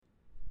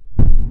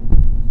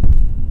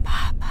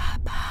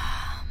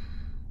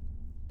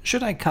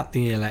Should I cut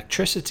the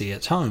electricity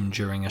at home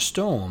during a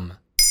storm?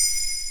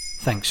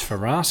 Thanks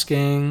for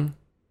asking.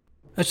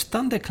 As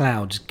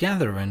thunderclouds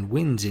gather and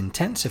winds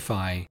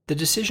intensify, the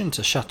decision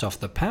to shut off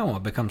the power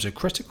becomes a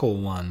critical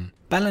one,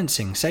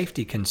 balancing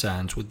safety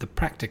concerns with the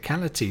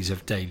practicalities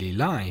of daily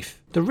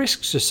life. The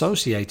risks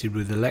associated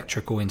with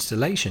electrical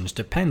installations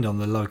depend on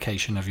the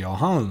location of your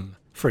home.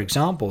 For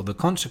example, the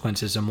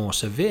consequences are more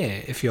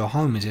severe if your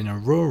home is in a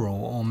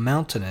rural or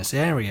mountainous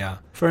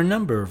area, for a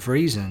number of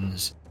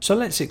reasons. So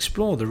let's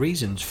explore the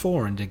reasons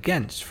for and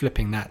against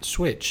flipping that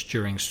switch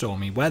during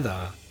stormy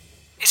weather.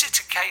 Is it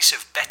a case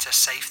of better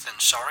safe than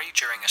sorry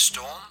during a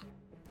storm?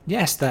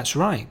 Yes, that's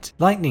right.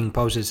 Lightning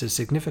poses a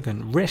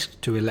significant risk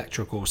to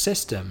electrical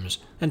systems,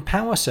 and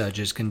power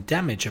surges can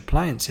damage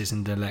appliances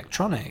and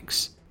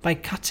electronics. By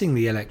cutting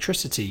the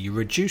electricity, you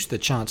reduce the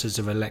chances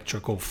of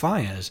electrical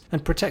fires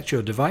and protect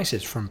your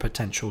devices from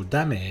potential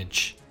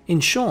damage.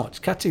 In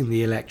short, cutting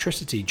the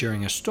electricity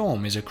during a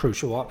storm is a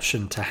crucial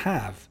option to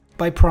have.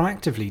 By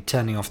proactively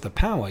turning off the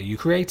power, you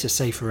create a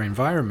safer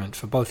environment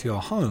for both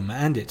your home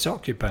and its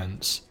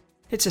occupants.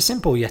 It's a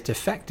simple yet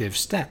effective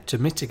step to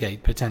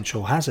mitigate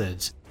potential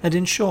hazards and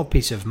ensure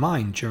peace of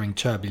mind during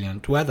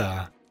turbulent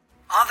weather.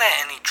 Are there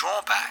any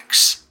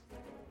drawbacks?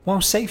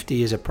 While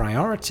safety is a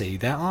priority,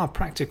 there are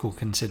practical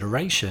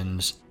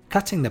considerations.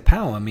 Cutting the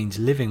power means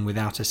living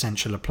without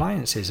essential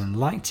appliances and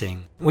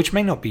lighting, which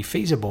may not be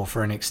feasible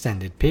for an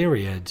extended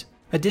period.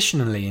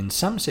 Additionally, in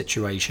some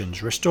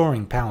situations,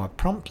 restoring power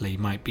promptly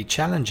might be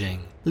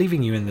challenging,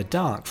 leaving you in the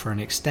dark for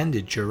an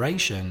extended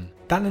duration.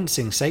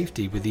 Balancing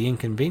safety with the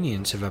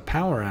inconvenience of a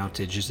power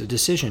outage is a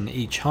decision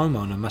each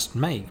homeowner must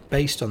make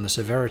based on the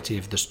severity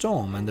of the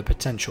storm and the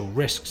potential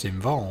risks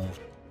involved.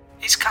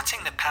 Is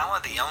cutting the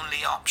power the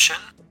only option?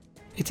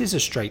 It is a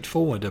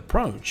straightforward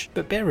approach,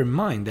 but bear in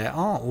mind there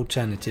are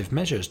alternative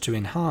measures to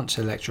enhance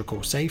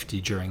electrical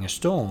safety during a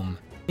storm.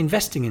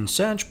 Investing in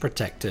surge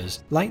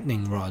protectors,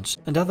 lightning rods,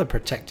 and other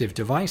protective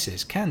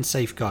devices can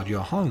safeguard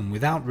your home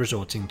without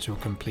resorting to a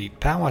complete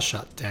power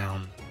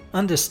shutdown.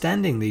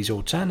 Understanding these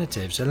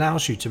alternatives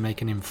allows you to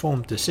make an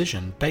informed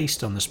decision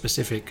based on the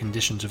specific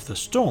conditions of the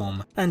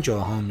storm and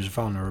your home's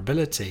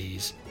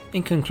vulnerabilities.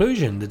 In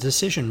conclusion, the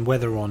decision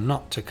whether or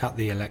not to cut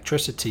the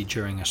electricity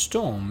during a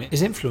storm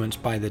is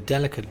influenced by the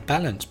delicate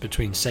balance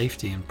between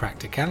safety and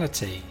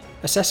practicality.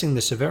 Assessing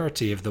the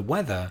severity of the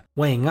weather,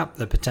 weighing up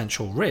the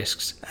potential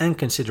risks, and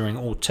considering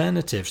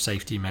alternative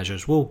safety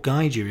measures will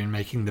guide you in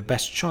making the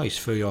best choice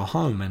for your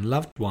home and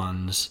loved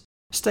ones.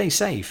 Stay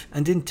safe,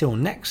 and until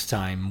next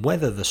time,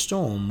 weather the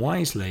storm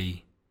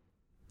wisely.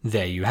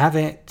 There you have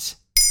it.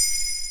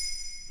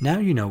 Now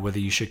you know whether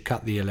you should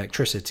cut the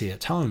electricity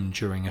at home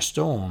during a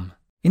storm.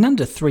 In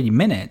under 3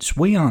 minutes,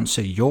 we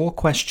answer your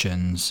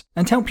questions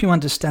and help you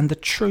understand the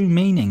true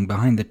meaning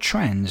behind the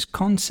trends,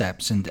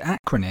 concepts, and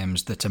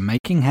acronyms that are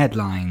making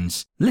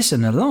headlines.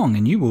 Listen along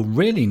and you will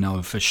really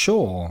know for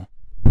sure.